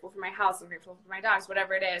house. I'm grateful for my house. I'm grateful for my dogs,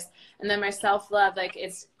 whatever it is. And then my self-love, like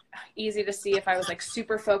it's easy to see if I was like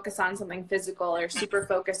super focused on something physical or super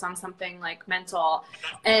focused on something like mental,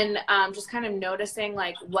 and just kind of noticing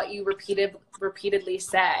like what you repeatedly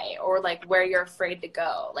say, or like where you're afraid to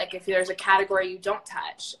go, like if there's a category you don't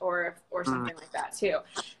touch or something like that too.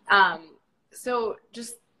 So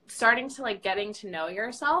just starting to like getting to know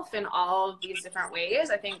yourself in all of these different ways,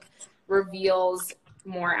 I think reveals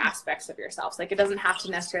more aspects of yourself. Like it doesn't have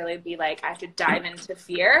to necessarily be like I have to dive into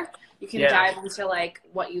fear. You can dive into like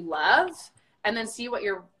what you love and then see what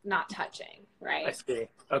you're not touching, right? I see.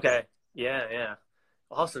 Okay. Yeah.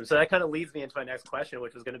 Awesome. So that kind of leads me into my next question,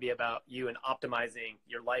 which was going to be about you and optimizing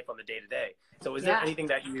your life on the day-to-day. So is there anything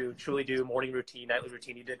that you truly do, morning routine, nightly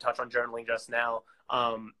routine, you did touch on journaling just now,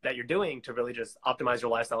 that you're doing to really just optimize your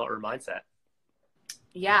lifestyle or mindset?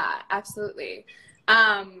 Yeah, absolutely.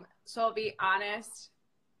 So I'll be honest,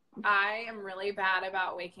 I am really bad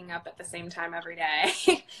about waking up at the same time every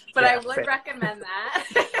day, but I would recommend that.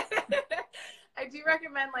 I do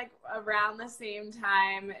recommend like around the same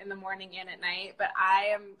time in the morning and at night, but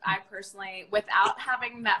I personally, without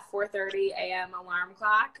having that 4:30 a.m. alarm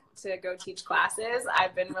clock to go teach classes,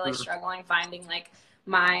 I've been really struggling finding like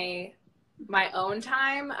my own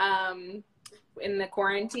time in the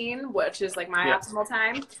quarantine, which is like my optimal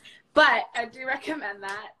time. But I do recommend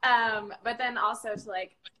that. But then also to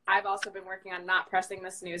like, I've also been working on not pressing the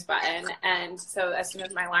snooze button. And so as soon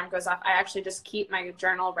as my alarm goes off, I actually just keep my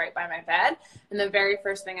journal right by my bed. And the very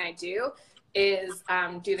first thing I do is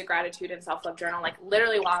do the gratitude and self-love journal, like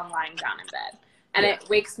literally while I'm lying down in bed. And it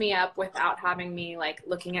wakes me up without having me like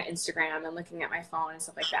looking at Instagram and looking at my phone and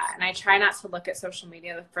stuff like that. And I try not to look at social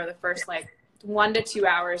media for the first like 1 to 2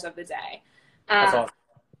 hours of the day. That's awesome.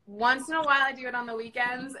 Once in a while I do it on the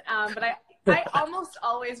weekends, but I almost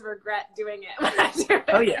always regret doing it when I do it.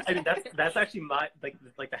 Oh yeah, I mean that's actually my like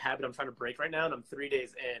the habit I'm trying to break right now, and I'm 3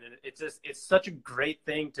 days in, and it's such a great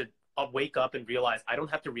thing to wake up and realize I don't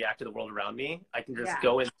have to react to the world around me. I can just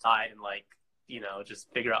go inside and like, you know,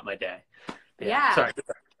 just figure out my day. Sorry.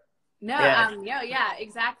 No,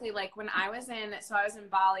 exactly. Like when I was in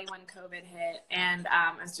Bali when COVID hit, and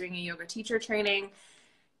I was doing a yoga teacher training,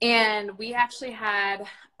 and we actually had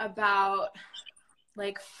about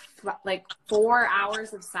like 4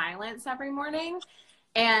 hours of silence every morning.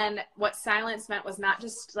 And what silence meant was not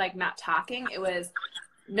just like not talking. It was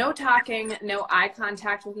no talking, no eye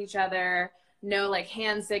contact with each other, no like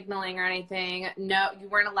hand signaling or anything. No, you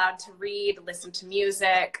weren't allowed to read, listen to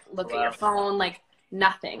music, look at your phone, like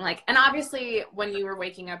nothing. Like, and obviously when you were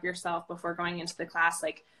waking up yourself before going into the class,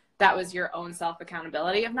 like that was your own self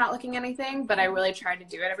accountability of not looking at anything. But I really tried to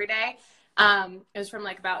do it every day. It was from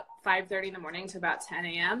like about 5:30 in the morning to about 10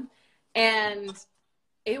 a.m. And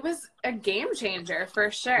it was a game changer for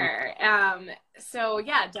sure. So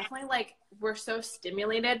yeah, definitely like we're so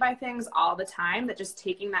stimulated by things all the time that just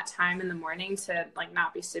taking that time in the morning to like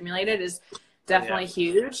not be stimulated is definitely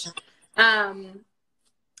huge. And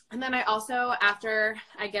then I also, after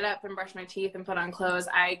I get up and brush my teeth and put on clothes,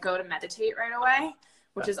 I go to meditate right away,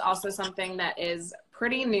 which is also something that is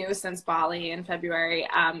pretty new since Bali in February.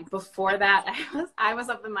 Before that, I was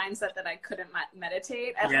of the mindset that I couldn't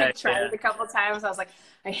meditate. I tried it a couple of times. I was like,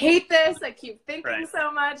 I hate this. I keep thinking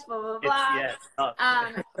so much, blah, blah, blah.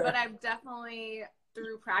 But I've definitely,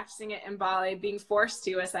 through practicing it in Bali, being forced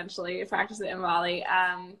to essentially practice it in Bali,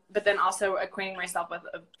 but then also acquainting myself with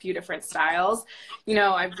a few different styles. You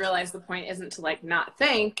know, I've realized the point isn't to like not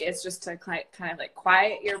think, it's just to kind of like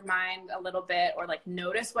quiet your mind a little bit, or like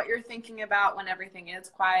notice what you're thinking about when everything is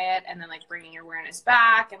quiet, and then like bringing your awareness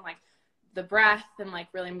back and like the breath and like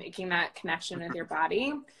really making that connection with your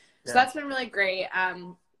body. So that's been really great.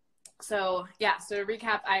 So to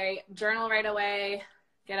recap, I journal right away,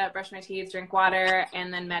 get up, brush my teeth, drink water,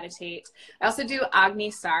 and then meditate. I also do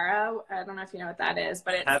Agni Sara. I don't know if you know what that is,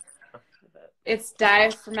 but it's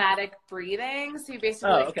diaphragmatic breathing. So you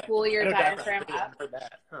basically pull your diaphragm up.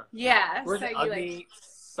 Yeah. So you like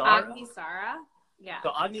Agni Sara. Yeah.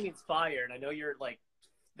 So Agni means fire, and I know you're like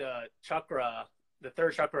the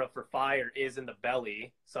third chakra for fire is in the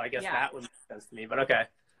belly. So I guess that would make sense to me. But okay.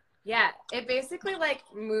 Yeah, it basically like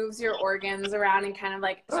moves your organs around and kind of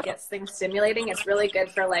like gets things stimulating. It's really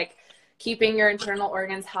good for like keeping your internal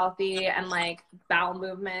organs healthy and like bowel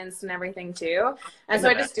movements and everything too. And so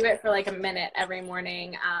I just do it for like a minute every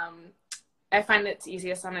morning. I find it's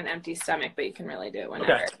easiest on an empty stomach, but you can really do it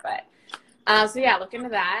whenever. But so yeah, look into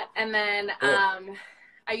that. And then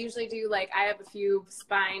I usually do like, I have a few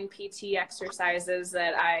spine PT exercises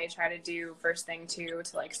that I try to do first thing too,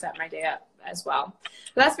 to like set my day up as well. So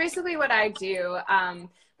that's basically what I do.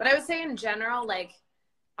 But I would say in general, like,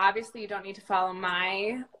 obviously you don't need to follow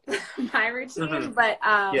my routine, but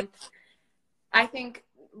I think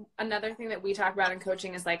another thing that we talk about in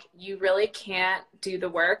coaching is like, you really can't do the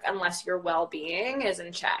work unless your well-being is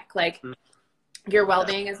in check. Like your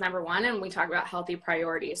well-being is number one. And we talk about healthy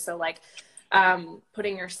priorities. So like,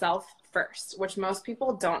 putting yourself first, which most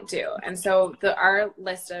people don't do. And so our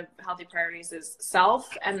list of healthy priorities is self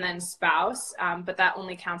and then spouse. But that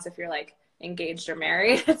only counts if you're like engaged or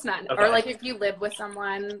married. It's not, or like if you live with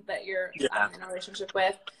someone that you're in a relationship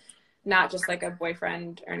with, not just like a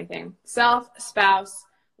boyfriend or anything. Self, spouse,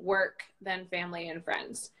 work, then family and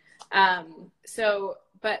friends.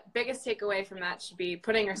 But biggest takeaway from that should be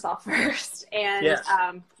putting yourself first and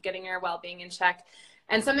getting your well-being in check.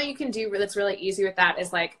 And something you can do that's really easy with that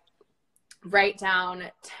is like write down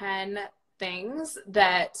 10 things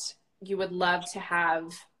that you would love to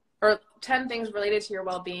have, or 10 things related to your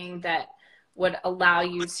well-being that would allow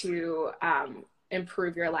you to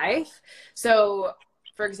improve your life. So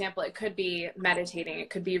for example, it could be meditating, it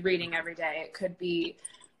could be reading every day, it could be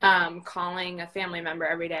calling a family member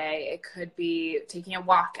every day. It could be taking a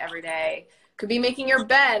walk every day. It could be making your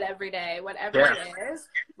bed every day, whatever it is,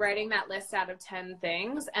 writing that list out of 10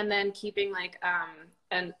 things, and then keeping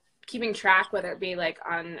keeping track, whether it be like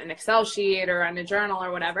on an Excel sheet or on a journal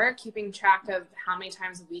or whatever, keeping track of how many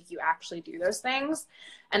times a week you actually do those things.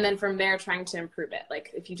 And then from there, trying to improve it.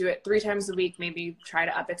 Like if you do it 3 times a week, maybe try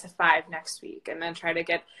to up it to 5 next week, and then try to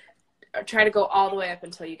go all the way up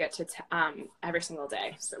until you get to every single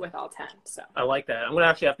day, so with all 10. So I like that. I'm gonna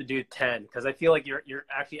actually have to do 10 because I feel like you're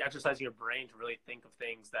actually exercising your brain to really think of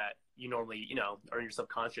things that you normally, you know, are in your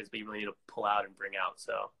subconscious, but you really need to pull out and bring out.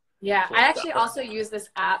 So yeah, cool I actually stuff. also use this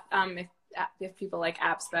app. If people like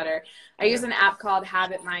apps better, I use an app called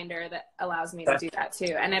Habit Minder that allows me to do that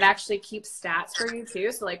too, and it actually keeps stats for you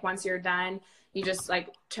too. So like once you're done, you just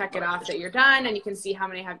like check it off that you're done, and you can see how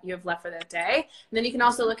many you have left for that day. And then you can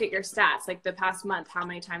also look at your stats, like the past month, how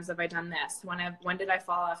many times have I done this? When did I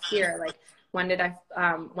fall off here? Like when did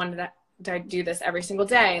I do this every single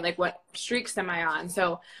day? Like what streaks am I on?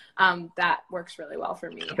 So that works really well for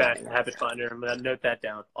me. Okay, Habit Finder. I'm gonna note that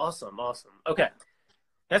down. Awesome. Okay.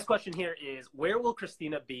 Next question here is, where will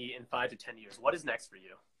Christina be in 5 to 10 years? What is next for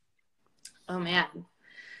you? Oh man.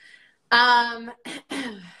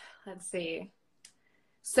 Let's see.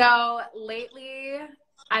 So lately,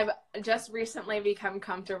 I've just recently become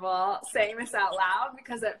comfortable saying this out loud,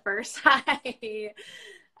 because at first I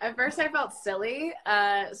felt silly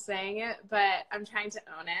saying it, but I'm trying to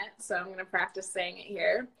own it. So I'm going to practice saying it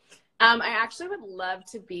here. I actually would love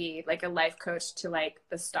to be like a life coach to like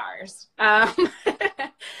the stars.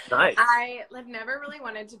 Nice. I have never really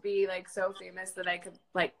wanted to be like so famous that I could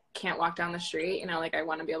like can't walk down the street, you know, like I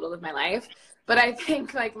want to be able to live my life. But I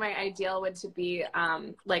think like my ideal would to be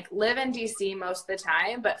like live in DC most of the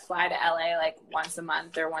time, but fly to LA like once a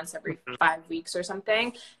month or once every 5 weeks or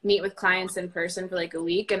something, meet with clients in person for like a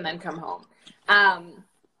week, and then come home.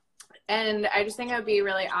 And I just think it would be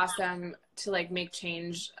really awesome to like make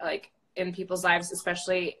change like in people's lives,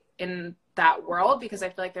 especially in that world, because I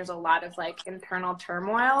feel like there's a lot of like internal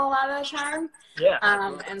turmoil a lot of the time. Yeah.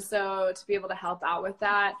 And so to be able to help out with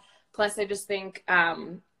that, plus I just think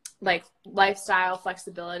like lifestyle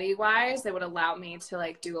flexibility wise, it would allow me to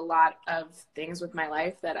like do a lot of things with my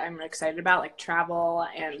life that I'm excited about, like travel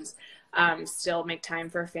and still make time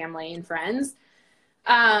for family and friends.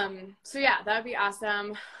 So yeah, that would be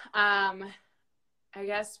awesome. I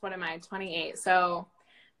guess, what am I, 28? So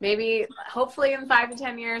maybe, hopefully in 5 to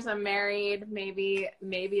 10 years, I'm married, maybe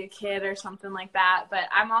a kid or something like that. But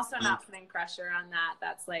I'm also not putting pressure on that.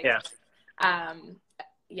 That's like,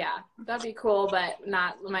 yeah, that'd be cool, but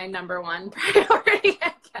not my number one priority.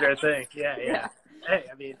 Sure thing. Yeah. Hey,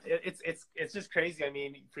 I mean, it's just crazy. I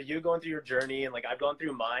mean, for you going through your journey, and like I've gone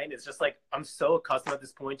through mine, it's just like I'm so accustomed at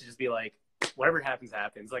this point to just be like, whatever happens,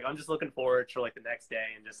 happens. Like I'm just looking forward to like the next day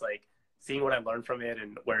and just like seeing what I learned from it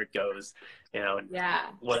and where it goes, you know, and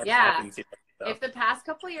what happens. You know, so. If the past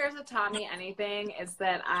couple of years have taught me anything, is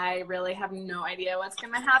that I really have no idea what's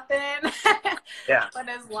going to happen. Yeah. But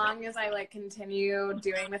as long as I like continue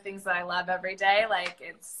doing the things that I love every day, like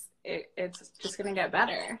it's just going to get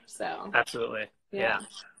better. So absolutely. Yeah.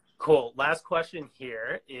 Cool. Last question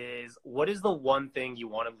here is, what is the one thing you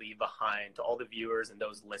want to leave behind to all the viewers and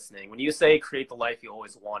those listening? When you say create the life you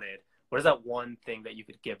always wanted, what is that one thing that you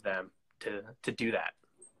could give them to do that?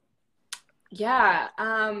 Yeah.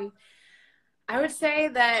 I would say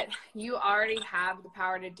that you already have the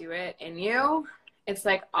power to do it in you. It's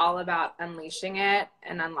like all about unleashing it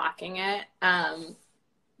and unlocking it.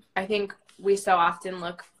 I think we so often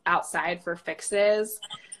look outside for fixes,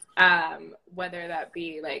 whether that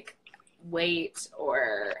be like weight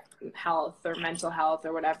or health or mental health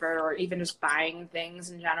or whatever, or even just buying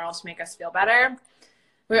things in general to make us feel better.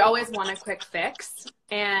 We always want a quick fix,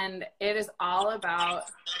 and it is all about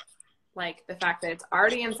like the fact that it's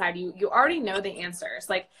already inside you. You already know the answers.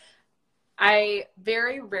 Like I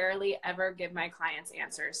very rarely ever give my clients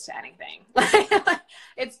answers to anything.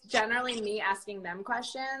 It's generally me asking them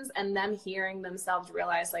questions and them hearing themselves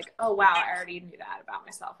realize like, oh wow, I already knew that about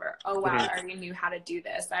myself, or oh wow, I already knew how to do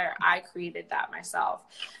this. I created that myself.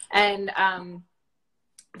 And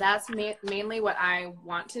that's mainly what I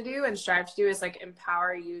want to do and strive to do, is like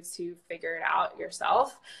empower you to figure it out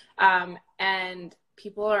yourself. And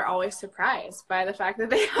people are always surprised by the fact that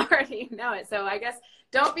they already know it. So I guess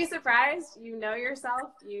don't be surprised. You know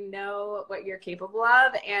yourself, you know what you're capable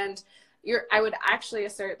of, and I would actually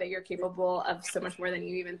assert that you're capable of so much more than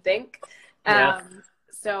you even think.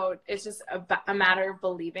 So it's just a matter of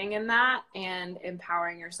believing in that and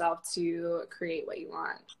empowering yourself to create what you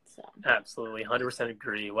want. So. Absolutely. 100%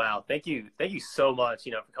 agree. Wow. Thank you so much,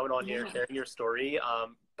 for coming on here, sharing your story.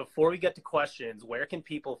 before we get to questions, where can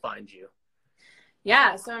people find you?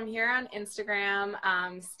 Yeah, so I'm here on Instagram,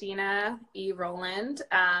 Stina E. Rowland,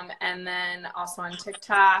 and then also on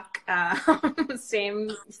TikTok, same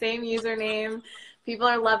username. People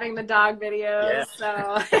are loving the dog videos,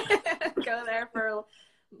 so go there for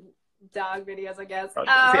dog videos, I guess,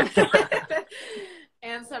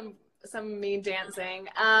 and some me dancing.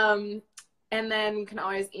 And then you can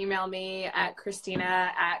always email me at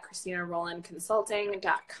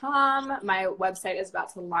christina@christinarowlandconsulting.com. My website is about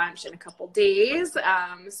to launch in a couple days,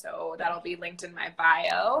 so that'll be linked in my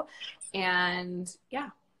bio. And yeah,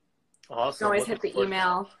 awesome. You can always hit the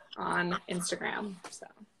email on Instagram. So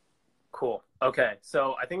cool. Okay,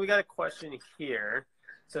 so I think we got a question here.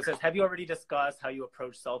 So it says, have you already discussed how you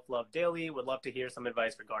approach self-love daily? Would love to hear some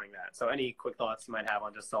advice regarding that. So any quick thoughts you might have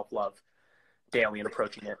on just self-love daily and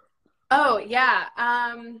approaching it? Oh, yeah.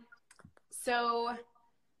 So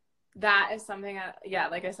that is something,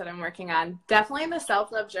 like I said, I'm working on. Definitely the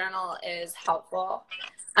self-love journal is helpful.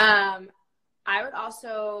 I would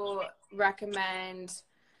also recommend,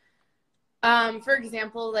 for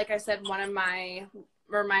example, like I said, one of my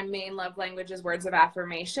main love language is words of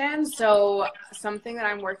affirmation. So something that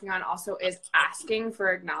I'm working on also is asking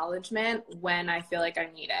for acknowledgement when I feel like I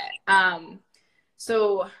need it.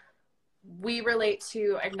 So we relate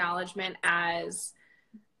to acknowledgement as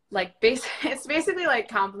like it's basically like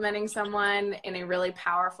complimenting someone in a really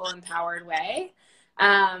powerful, empowered way.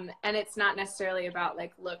 And it's not necessarily about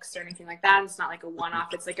like looks or anything like that. It's not like a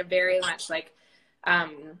one-off. It's like a very much like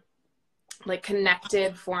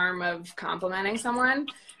connected form of complimenting someone.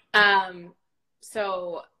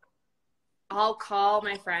 So I'll call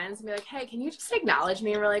my friends and be like, hey, can you just acknowledge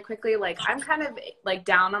me really quickly? Like, I'm kind of like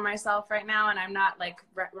down on myself right now, and I'm not like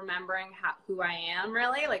remembering who I am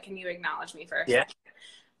really. Like, can you acknowledge me first? Yeah.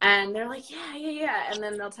 And they're like, yeah. And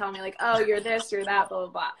then they'll tell me like, oh, you're this, you're that, blah, blah,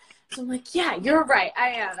 blah. So I'm like, yeah, you're right. I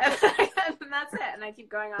am. And that's it. And I keep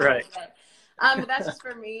going on. Right. But that's just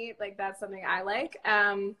for me. Like, that's something I like.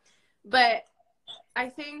 But I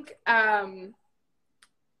think,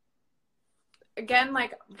 again,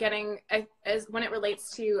 like as when it relates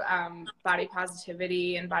to body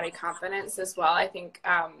positivity and body confidence as well, I think,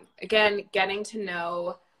 again, getting to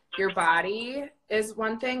know your body is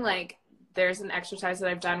one thing. Like, there's an exercise that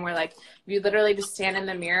I've done where like you literally just stand in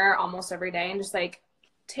the mirror almost every day and just like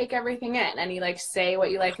take everything in, and you like say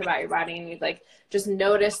what you like about your body, and you like just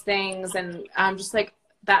notice things, and just like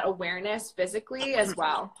that awareness physically as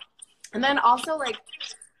well. And then also like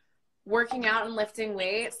working out and lifting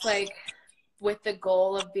weights, like with the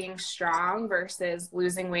goal of being strong versus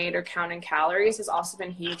losing weight or counting calories, has also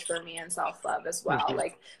been huge for me in self-love as well. Mm-hmm.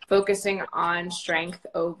 Like focusing on strength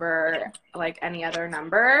over like any other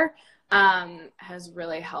number has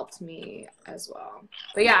really helped me as well.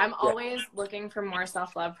 But yeah, I'm always looking for more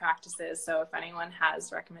self-love practices. So if anyone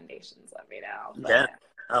has recommendations, let me know. Yeah.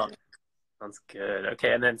 Oh, sounds good.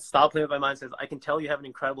 Okay. And then Stop Playing With My Mind says, I can tell you have an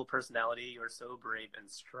incredible personality. You are so brave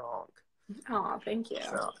and strong. Oh, thank you.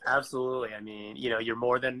 So absolutely. I mean, you know, you're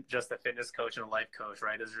more than just a fitness coach and a life coach,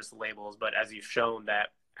 right? Those are just labels. But as you've shown that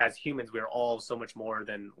as humans, we're all so much more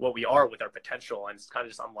than what we are with our potential, and it's kind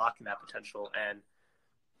of just unlocking that potential and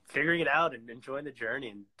figuring it out and enjoying the journey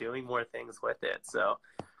and doing more things with it. So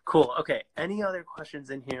cool. Okay. Any other questions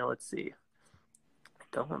in here? Let's see.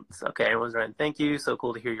 Don't. Okay. Everyone's writing, thank you. So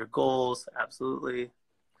cool to hear your goals. Absolutely.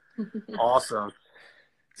 Awesome.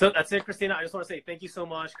 So that's it, Christina. I just want to say thank you so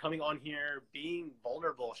much coming on here, being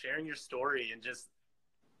vulnerable, sharing your story, and just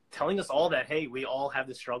telling us all that, hey, we all have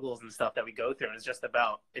the struggles and stuff that we go through. And it's just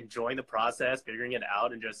about enjoying the process, figuring it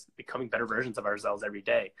out, and just becoming better versions of ourselves every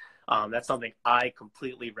day. That's something I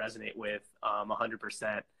completely resonate with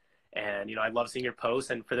 100%. And, you know, I love seeing your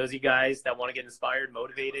posts. And for those of you guys that want to get inspired,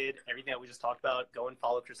 motivated, everything that we just talked about, go and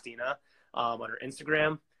follow Christina on her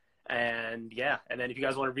Instagram. And yeah, and then if you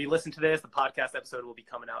guys want to re-listen to this, the podcast episode will be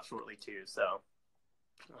coming out shortly too. So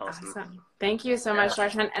awesome. Thank you so much,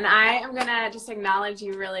 Darshan. And I am going to just acknowledge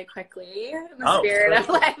you really quickly in the spirit of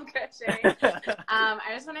life coaching.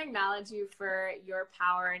 I just want to acknowledge you for your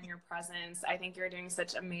power and your presence. I think you're doing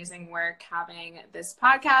such amazing work having this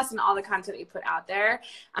podcast and all the content that you put out there.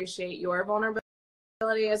 I appreciate your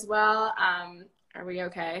vulnerability as well. Are we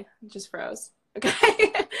okay? Just froze.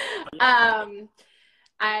 Okay.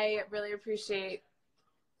 I really appreciate.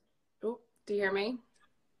 Oh, do you hear me?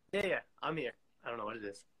 Yeah, I'm here. I don't know what it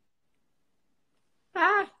is.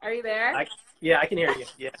 Ah, are you there? I can hear you.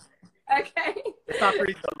 Yeah. Okay. It's not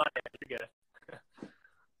freezing on my end. You're good.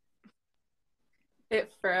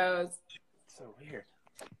 It froze. So weird.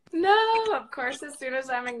 No, of course, as soon as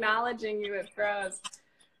I'm acknowledging you, it froze.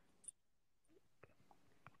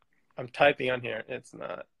 I'm typing on here. It's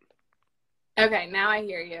not. Okay, now I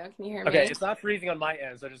hear you. Can you hear me? Okay, it's not freezing on my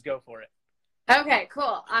end, so just go for it. Okay,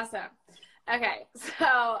 cool. Awesome. Okay,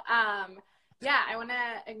 so yeah, I want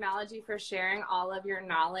to acknowledge you for sharing all of your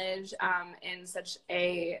knowledge in such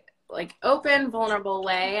a open, vulnerable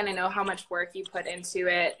way. And I know how much work you put into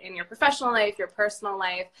it in your professional life, your personal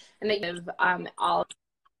life, and that you have all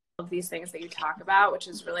of these things that you talk about, which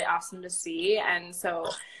is really awesome to see. And so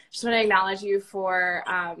just want to acknowledge you for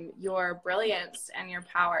your brilliance and your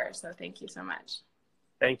power. So thank you so much.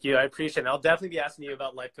 Thank you. I appreciate it. I'll definitely be asking you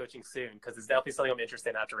about life coaching soon, because it's definitely something I'm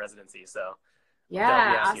interested in after residency. So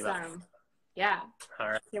yeah, awesome. Yeah. All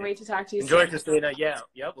right. Can't wait to talk to you Enjoy, soon. Christina. Yeah.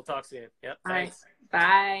 Yep. We'll talk soon. Yep. All Thanks.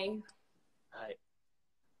 right. Bye. Bye.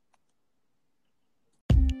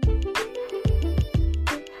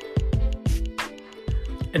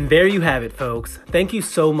 And there you have it, folks. Thank you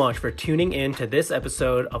so much for tuning in to this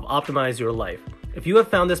episode of Optimize Your Life. If you have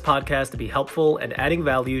found this podcast to be helpful and adding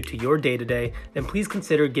value to your day-to-day, then please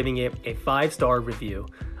consider giving it a 5-star review.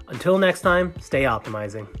 Until next time, stay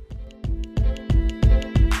optimizing.